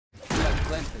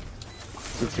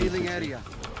planted. Revealing area.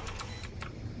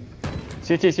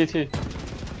 CT, CT.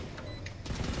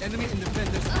 Enemy in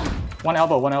defenders. One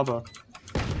elbow.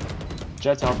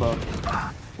 Jet's elbow.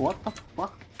 What the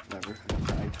fuck? Whatever.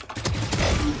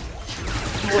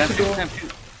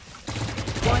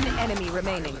 One enemy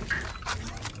remaining.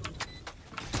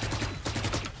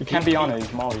 He can't be on it,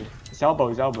 he's Molly. His elbow.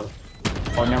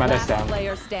 Oh, never mind, that's down.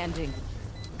 Player standing.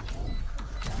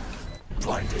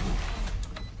 Blinded.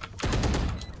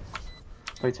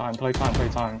 Play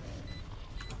time.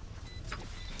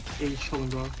 Hey, chilling,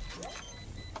 bro.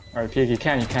 Alright, Pig, you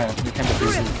can defeat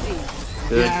him.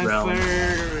 Good Yes, round.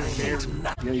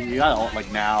 sir. Yeah, you got ult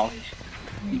like now.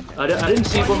 I didn't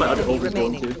see where my other ult was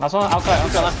going to. Last one,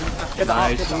 outside. Get the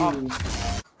Nice.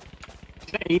 off.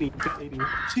 Get 80.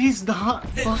 She's not.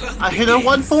 I hit her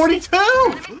 142.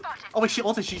 Oh wait, she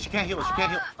ulted. She can't heal. She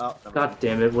can't heal. Oh, never mind. God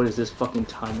damn it! What is this fucking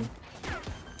timing?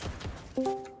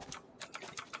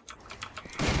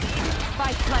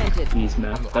 Spike planted. Jeez,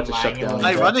 man, that's a shutdown.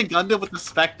 I run and gunned it with the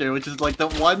Spectre, which is like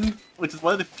one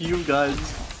of the few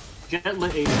guns. Get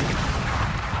lit 80.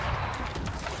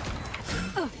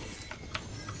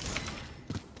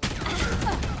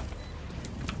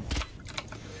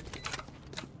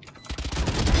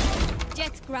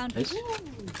 Jet's grounded.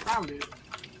 Nice. Grounded.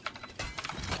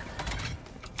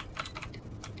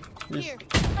 Here.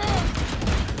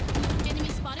 Enemy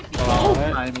spotted. Oh,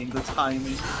 Alright. the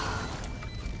timing.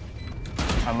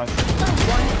 I must.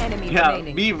 One enemy Yeah,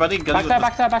 remaining. me running guns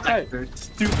Backside. Spectre.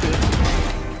 Stupid.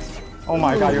 Oh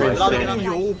my god, you're Not insane.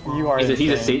 even- You are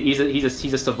insane.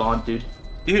 He's a savant, dude.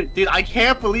 Dude, I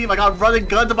can't believe I got run and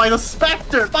gunned by the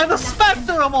Spectre! By the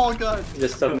Spectre of all guns! He's a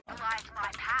savant.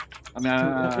 I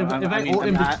mean, If I ult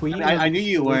in between, I knew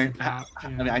you weren't. Yeah. I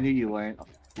mean, I knew you weren't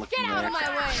looking Get out there. of my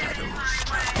way.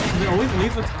 It always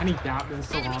leaves a tiny gap and it's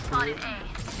so awkward.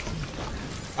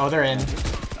 Oh, they're in.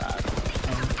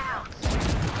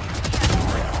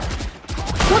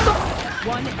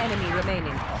 One enemy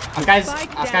remaining. Guys,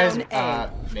 Spike guys, down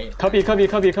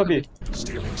Cubby.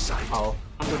 Stealing sight. Oh,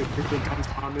 I'm gonna quickly guns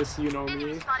on this, you know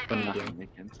me.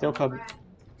 still Cubby.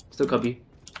 Still Cubby.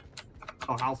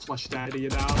 Oh, I'll flush that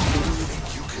idiot out.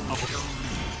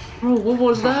 Bro, what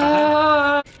was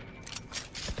that?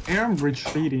 I'm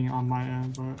retreating on my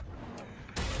end, but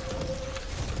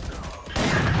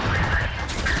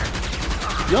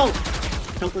Yo!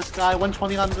 Killed this guy,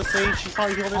 120 on the stage, she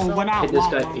probably healed herself. went out. Hit this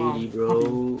guy Wow. 80,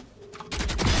 bro.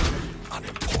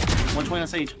 120 on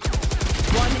stage.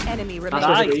 One enemy remaining.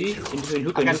 Nice. 80. In between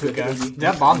hookah. I got hookah. They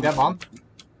have bomb.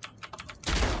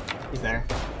 He's there.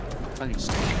 Funny.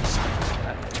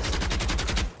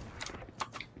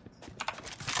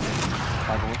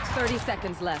 30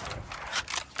 seconds left.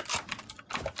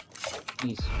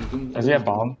 Does he have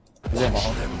bomb? I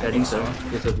think so.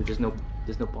 There's no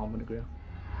bomb on the ground.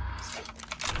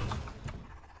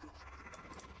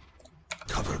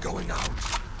 Cover going out.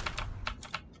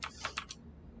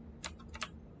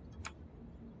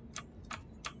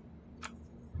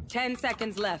 Ten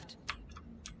seconds left.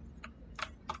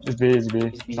 It's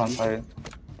B. He's on site.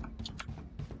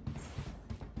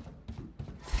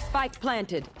 Spike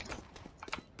planted.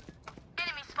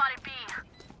 Enemy spotted B.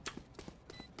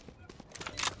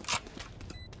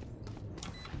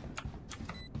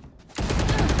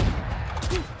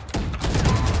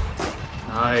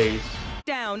 Nice.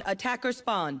 Down. Attacker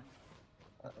spawn.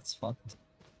 That's fun.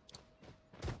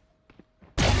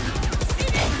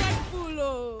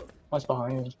 What's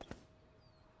behind you?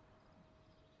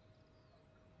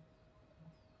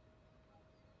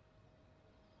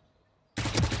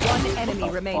 One enemy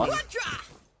remaining.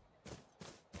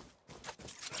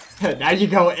 Now you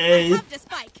go A. The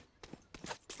spike.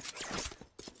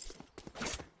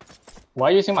 Why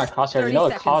are you using my crosshair? You know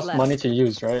it 30 costs seconds money to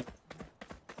use, right?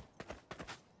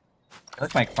 I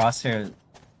like my crosshair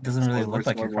doesn't really look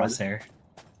like your crosshair.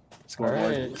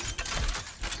 Alright.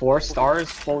 4 stars,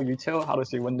 full util. How does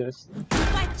he win this?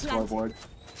 Scoreboard.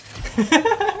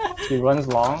 He runs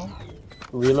long,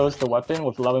 reloads the weapon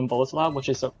with 11 bullets left, which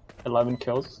is 11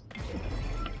 kills.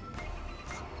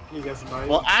 you guys nice.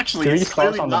 Well, actually, 3 it's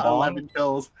stars clearly on the not bomb. 11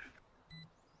 kills.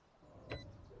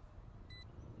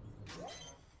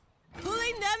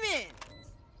 Pulling them in.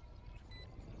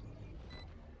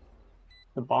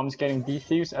 The bomb's getting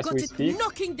defused as we speak.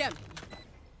 Knocking them.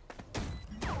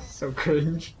 So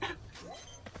cringe.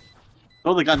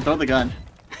 Throw the gun, throw the gun.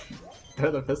 Throw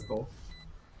the pistol.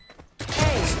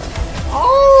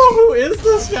 Oh, who is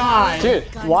this guy? Dude,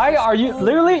 why are you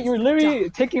you're literally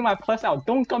taking my plus out.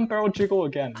 Don't gun barrel jiggle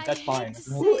again. That's fine.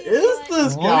 Who is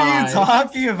this guy? What are you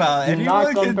talking about? Do not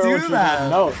Anyone gun can barrel do jiggle. that.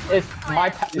 No, it's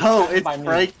my No, it's by me.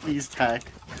 Frankie's tech.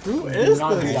 Who is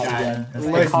not do this that guy? again.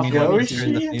 Like Like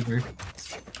Yoshi?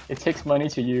 It takes money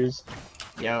to use.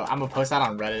 Yo, I'm gonna post that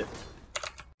on Reddit.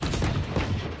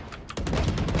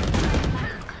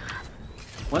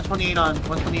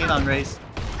 128 on race.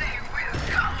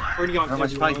 Already on Never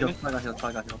mind, she probably everyone. killed.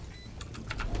 Probably got killed.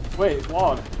 Wait,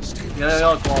 log.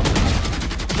 Yeah, it's wall.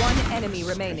 One enemy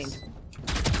remaining.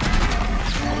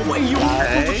 Wait, you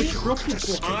Okay. triple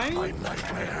blind?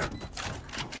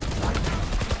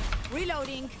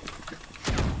 Reloading.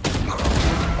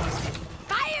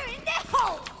 Fire in the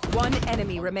hole. One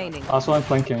enemy remaining. Also, I'm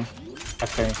flanking. I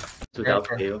think. Without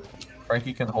fail.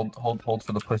 Frankie can hold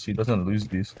for the push. He doesn't lose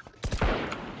these.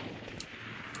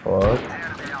 What?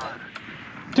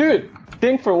 Dude,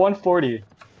 think for 140.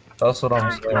 That's what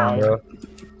I'm saying, bro.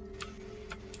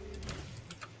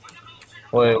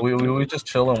 Wait, we just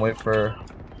chill and wait for.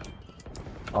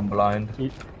 I'm blind.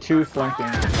 2 flanking.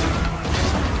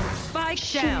 Spike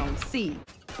down. C.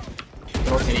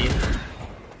 Door titty.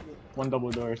 1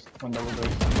 double doors. 1 double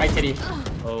doors. Right titty.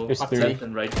 Oh, There's left 3.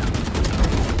 and right.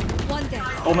 One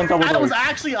down. Omen double That was doors.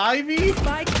 actually Ivy.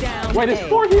 Spike down. Wait, there's A.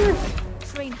 4 here.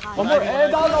 Train high. One more.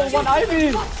 No, 1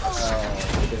 Ivy.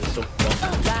 This is so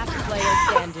fun. Last player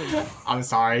standing. I'm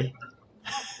sorry.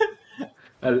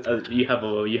 You have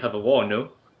a wall, no?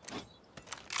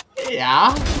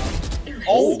 Yeah.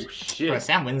 Oh Bro, shit!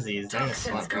 Sam wins these. Don't even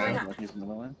sweat, bro.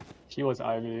 She was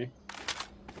Ivy.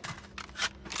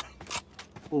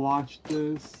 Watch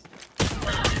this.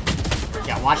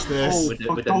 Yeah, watch this. Oh, With the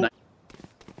fuck, don't- knife.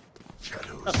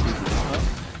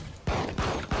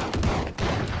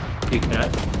 Hey, can I?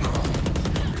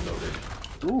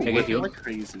 Ooh, Can I get healed? like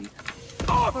crazy.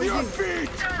 For you.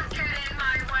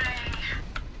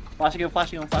 Flashing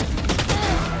him.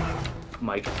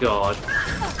 My god.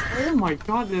 Oh my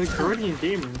god, the Guardian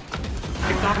gamer.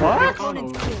 What?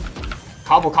 Opponent's killed.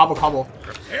 Cobble.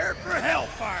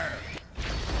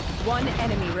 One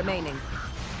enemy remaining.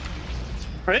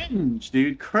 Cringe,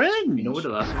 dude, cringe. You know what the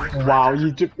last one? Wow,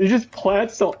 you just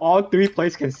plant so all 3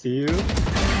 players can see you.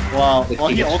 Well, The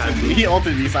he king is ulted me. happy. He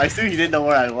ulted me, so I assume he didn't know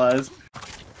where I was.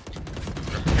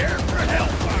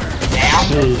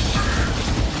 Sheesh.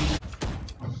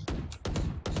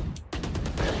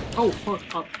 Oh,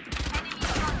 fuck up.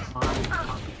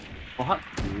 What?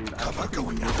 Dude, cover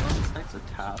going out. This next a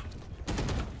tap.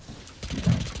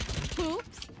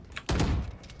 Oops.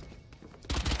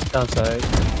 Downside.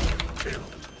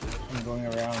 I'm going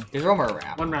around. There's Romer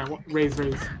around. One round. Raise.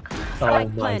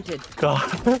 Spike planted.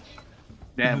 God.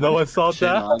 Damn. No one saw shit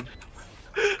that. on.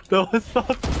 No one saw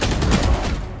that.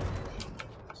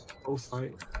 Oh,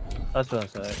 sight. That's what I'm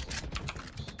saying.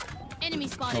 Enemy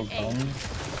No spotted A. guns.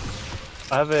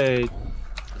 I have a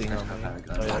thing on me. Okay.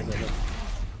 Oh, yeah, I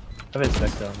have a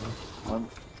spec down me. One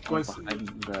Was- behind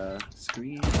the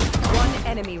screen. One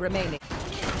enemy remaining.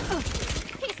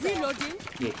 Reloading.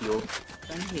 Yeah, heal.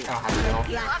 I don't have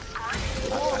to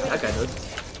That guy does.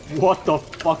 What the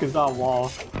fuck is that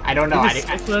wall? I don't know. I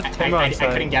Just let him I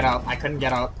outside. couldn't get up. I couldn't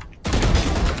get up.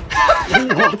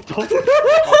 What the fuck is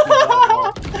that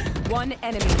wall? One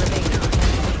enemy remaining.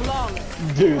 Flawless.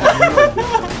 Dude,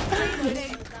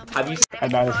 Have you? that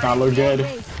does not look good.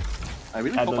 I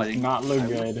really That hope I does didn't. not look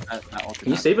good. Can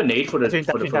you save a nade for the? Touching,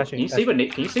 For the touching, can you save a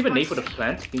nade? Can you save a nade for the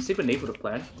plant? Can you save a nade for the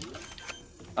plant?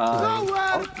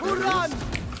 Nowhere to run.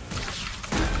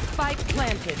 Spike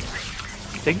planted.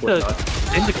 Think Or the not?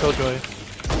 Killjoy.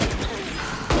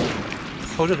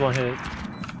 Killjoy's one hit.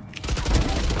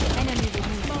 Enemy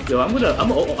removed. Yo, I'm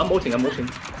ulting.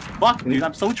 Fuck, dude,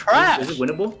 I'm so trash. Is it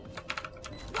winnable?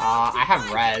 I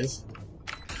have res.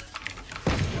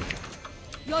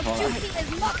 Your duty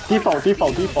is not Default. Sniper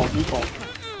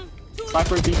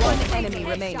One default. enemy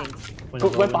remaining.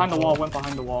 Went behind the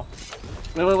wall.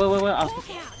 Wait. I was...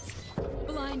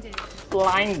 blinded.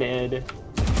 Blinded.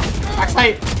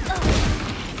 Backside.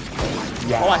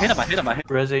 Yeah. Oh, I hit him.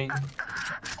 Resing.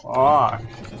 Fuck.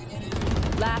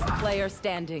 Last player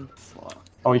standing.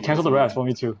 Oh, you canceled the rest.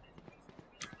 1v2.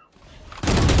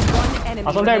 One enemy I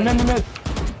was on there. remaining. Mid.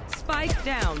 Spike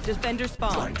down. Defender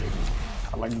spawn.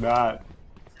 I like that.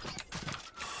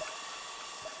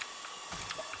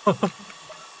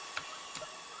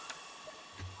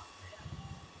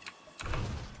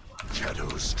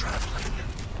 Shadows traveling.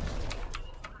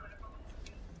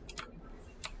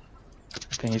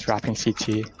 I think he's rapping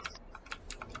CT.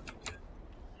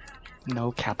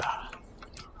 No kappa.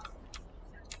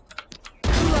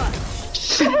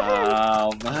 Clear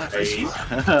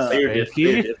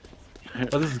Clear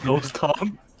What is Ghost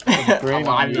Tom? Brain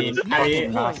I on mean, you.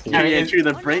 Nasty. Andrew,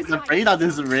 the brain on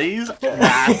this Raze,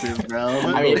 massive, bro.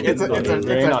 I mean, it's a Dude,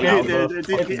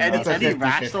 any 50-50.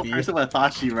 rational person would have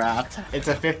thought she rapped. It's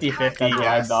a 50-50 That's what I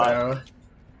guess, thought.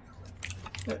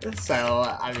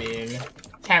 so I mean,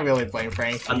 can't really blame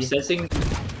Frankie. I'm sensing.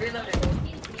 Reloading.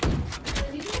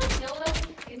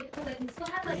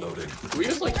 Can we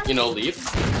just, like, you know, leave?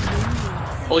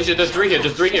 Holy shit, there's 3 here,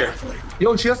 there's 3 here.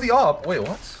 Yo, she has the op. Wait,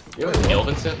 what? Yo,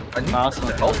 Vincent. I need to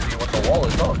help me when the wall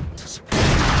is up.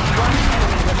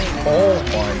 Oh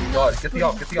my god, get the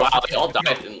op, get the op. Wow, they all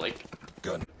died in, like...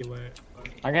 Gun.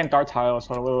 I'm getting dark tiles.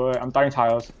 Hold on, wait. I'm darting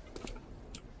tiles.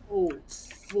 Oh,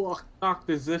 fuck.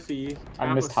 Dr. Ziffy.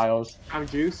 I miss tiles. Have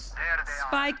juice.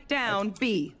 Spike down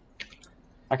B.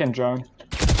 I can drone.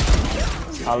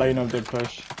 I'll let you know if they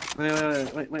push.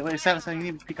 Wait, Sam, you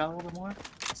need to peek out a little bit more?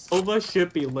 Sova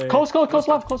should be lit. Close left.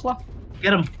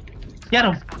 Get him! Get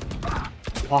him!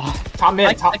 Oh, top mid,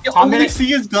 I top can only mid. see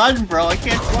his gun, bro. I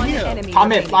can't One see him. enemy Top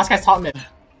mid, remaining. last guy's top mid.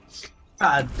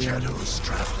 God damn. Shadows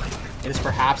traveling. It is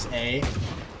perhaps A.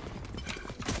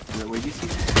 Where do you see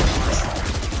him?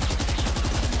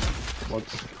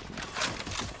 Whoops.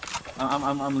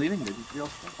 I'm leaving this. It's real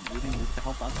stuff. I'm leaving this to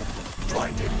help out.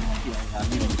 Blinding. Yeah, I'm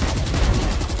leaving.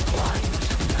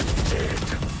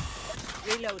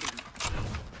 Reloading.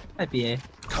 Might be A.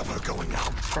 Cover going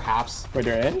out. Perhaps. Wait,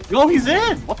 they're in? Yo, he's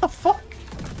in! What the fuck?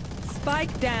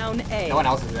 Spike down A. No one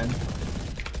else is in. I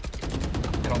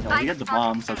don't know. We got the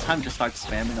bomb, so it's time to start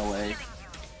spamming away.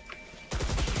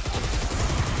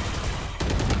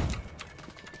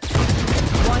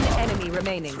 One enemy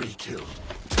remaining. 3 killed.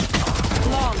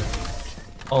 Flawless.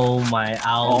 Oh my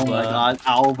Alba. Oh my god,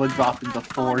 Alba dropped into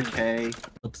 4K.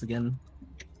 Clips again.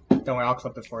 Don't worry, I'll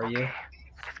clip it for you.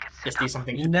 Just do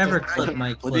something. You never clip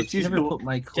my What did clips. you You never do? put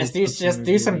my clips. Just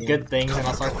do some good things and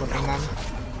I'll start clipping them.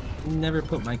 You never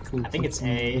put my cool. I think it's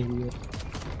clips in A. the video.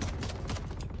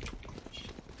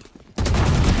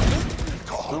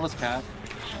 What was cat?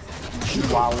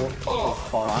 Wow. Oh,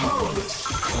 fuck. Oh,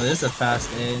 this is a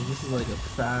fast A. This is like a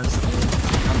fast A.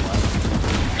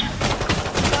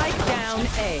 Spike down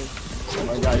A. Oh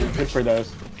my god, you're good for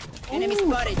those. Enemy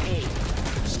spotted A.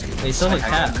 They still have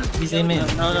cat. He's aiming.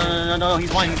 No,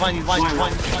 he's wine. One enemy remaining.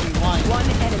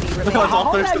 Let's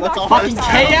all thirsty, let's all Fucking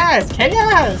thirsty.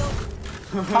 KS!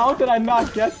 How did I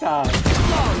not get that?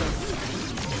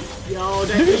 Yo,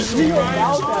 that Dude, is we right.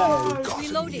 without that.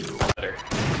 Reloading. Better.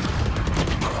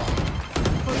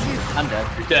 I'm dead.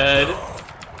 You're dead.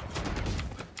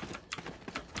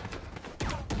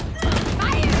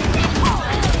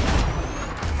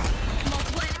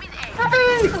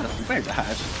 Very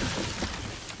bad.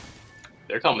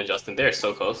 They're coming, Justin. They're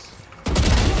so close.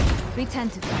 We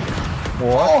tend to.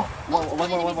 What? One more. At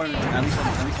least one more.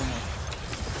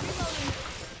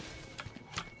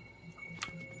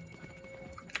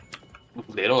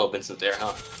 They don't know Vincent's there,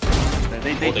 huh?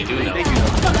 They do know.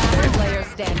 Last player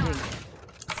standing.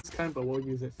 It's kind, but we'll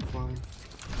use it for fun.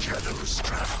 Shadows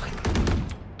traveling.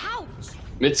 Ouch!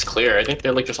 Mid's clear. I think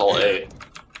they're like just all A.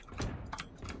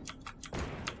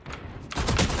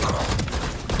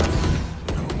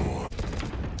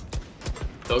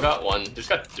 Still got one. There's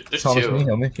Thomas, can you two.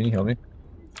 heal me? Can you heal me?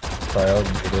 Sorry, I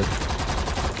wasn't too good.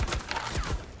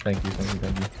 Thank you.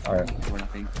 Alright.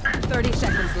 30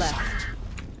 seconds left.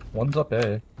 One's up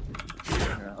A.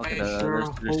 Okay,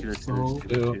 Sure, there's hope so.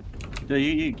 two. No,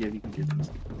 you can give this.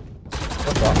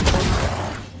 What's up?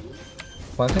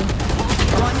 Planting?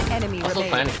 One enemy Also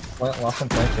remaining. planning. Last one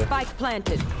planted. Spike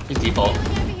planted. He's default.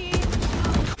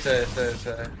 Say.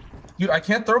 Dude, I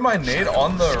can't throw my nade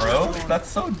on the rope? That's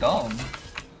so dumb.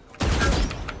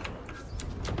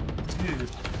 Dude.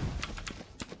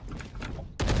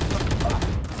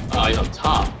 Oh, he's on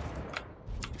top.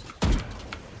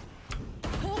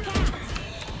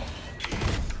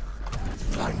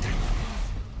 Blinding.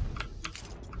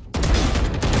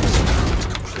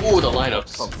 Ooh, the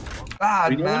lineups. Ah,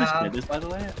 We don't want to man. split this, by the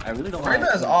way. I really don't Reyna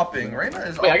want is opping. Reyna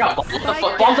is Wait, I got bomb. What the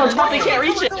fuck? Bomb's on top. They can't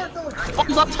reach it.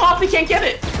 Bomb's on top. They can't get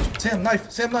it. Sam knife.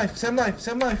 Stealing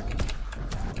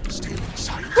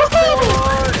sight.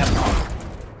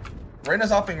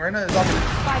 Reyna's opping.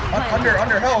 Spike planted.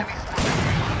 Under health.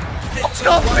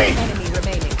 Stop One me! enemy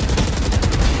remaining.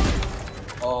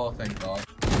 Oh, thank God.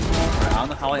 I don't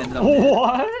know how I ended up.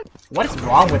 What? What is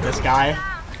wrong with this guy?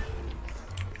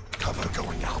 Cover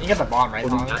going out. You get the bomb right,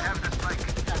 Thomas.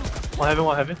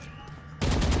 What heaven?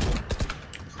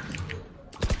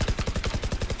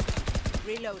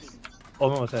 Reloading.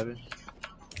 Almost heaven.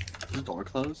 Is the door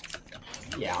closed?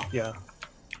 Yeah. Yeah.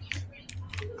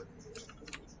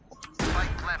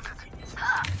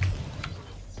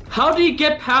 How do you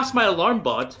get past my alarm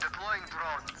bot?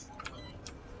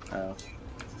 Oh.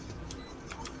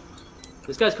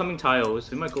 This guy's coming tiles.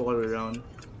 We might go all the way around.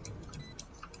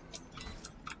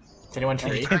 Is anyone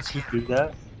tree? Can't you do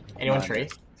that? Anyone tree?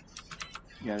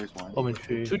 Yeah, there's one. I'm in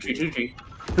tree. Two tree. Two tree.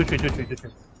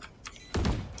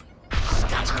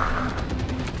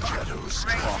 Shadows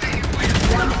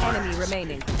One enemy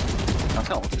remaining. That's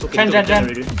all. Gen.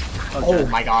 Generated. Oh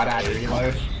my god, I had to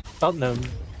reload. Not them.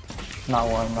 Not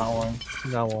one.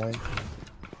 Not one.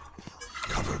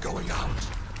 cover going out.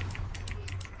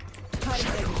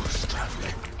 Shadows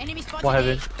traveling. Enemy spotted. What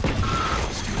heaven?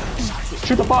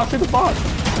 Shoot the bot! Be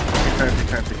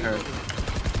curved.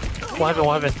 What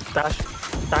heaven? Dash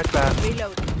back.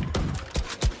 Reloading.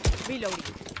 Reloading.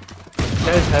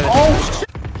 There's heaven. Oh!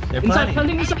 They're Inside,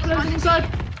 planting. planting inside.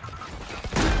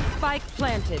 Spike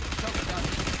planted.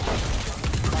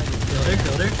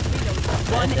 Killed her.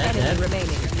 One Dead. enemy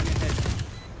remaining.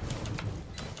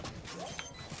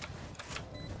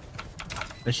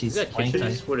 But she's Is that kitchen? I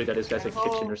flanking. swear to God, this guy's a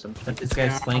kitchen or something. But this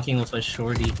guy's flanking with a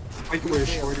shorty. Like we're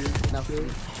shorty.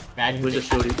 Imagine, Where's the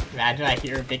shorty? imagine I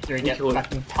hear Victor get Killed.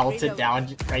 fucking pelted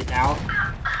down right now.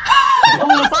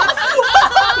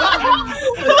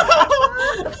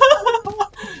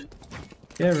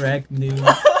 Get wrecked, dude.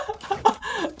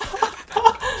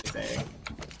 Dang.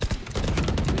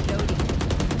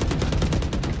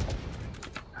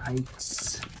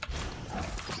 Yikes.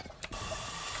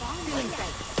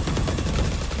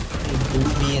 Do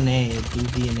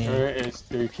DNA. There is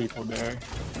 3 people there.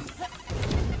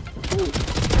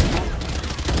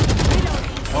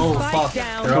 Oh Spike fuck.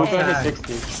 down. They're all Both hit back.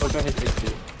 60. Both hit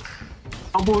 60.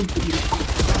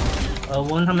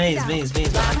 One maze Last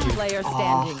behind you. player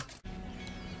standing.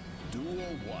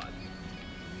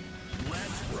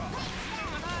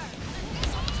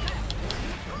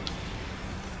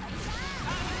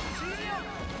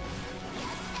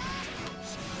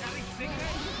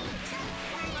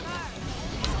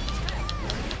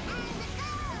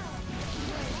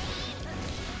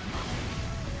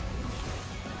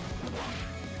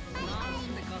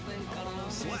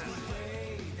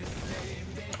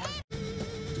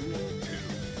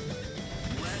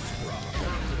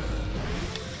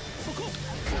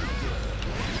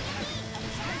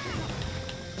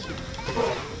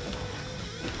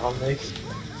 Oh, nice.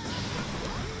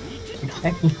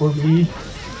 Exactly for me.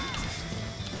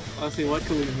 Let's see, what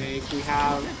can we make? We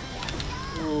have.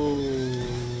 Ooh.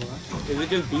 Is it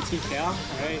just BTK?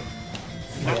 Right?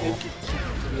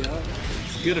 Yeah.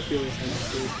 It's good to feel this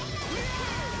thing.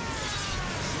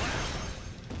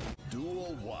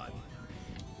 Duel 1.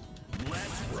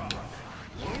 Let's rock.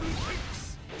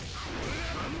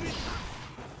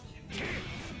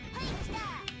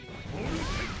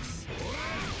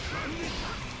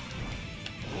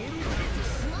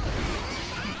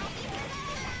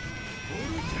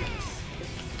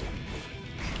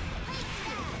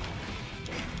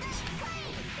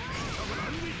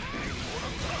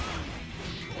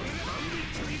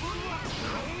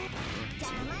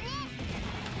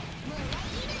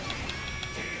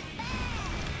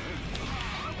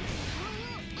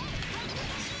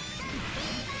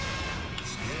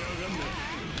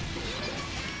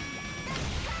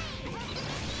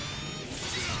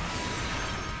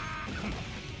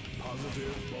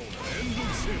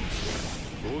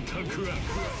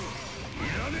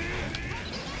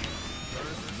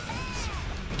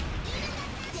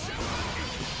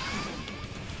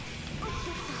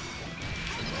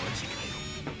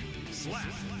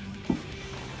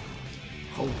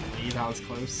 Holy, that was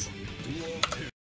close.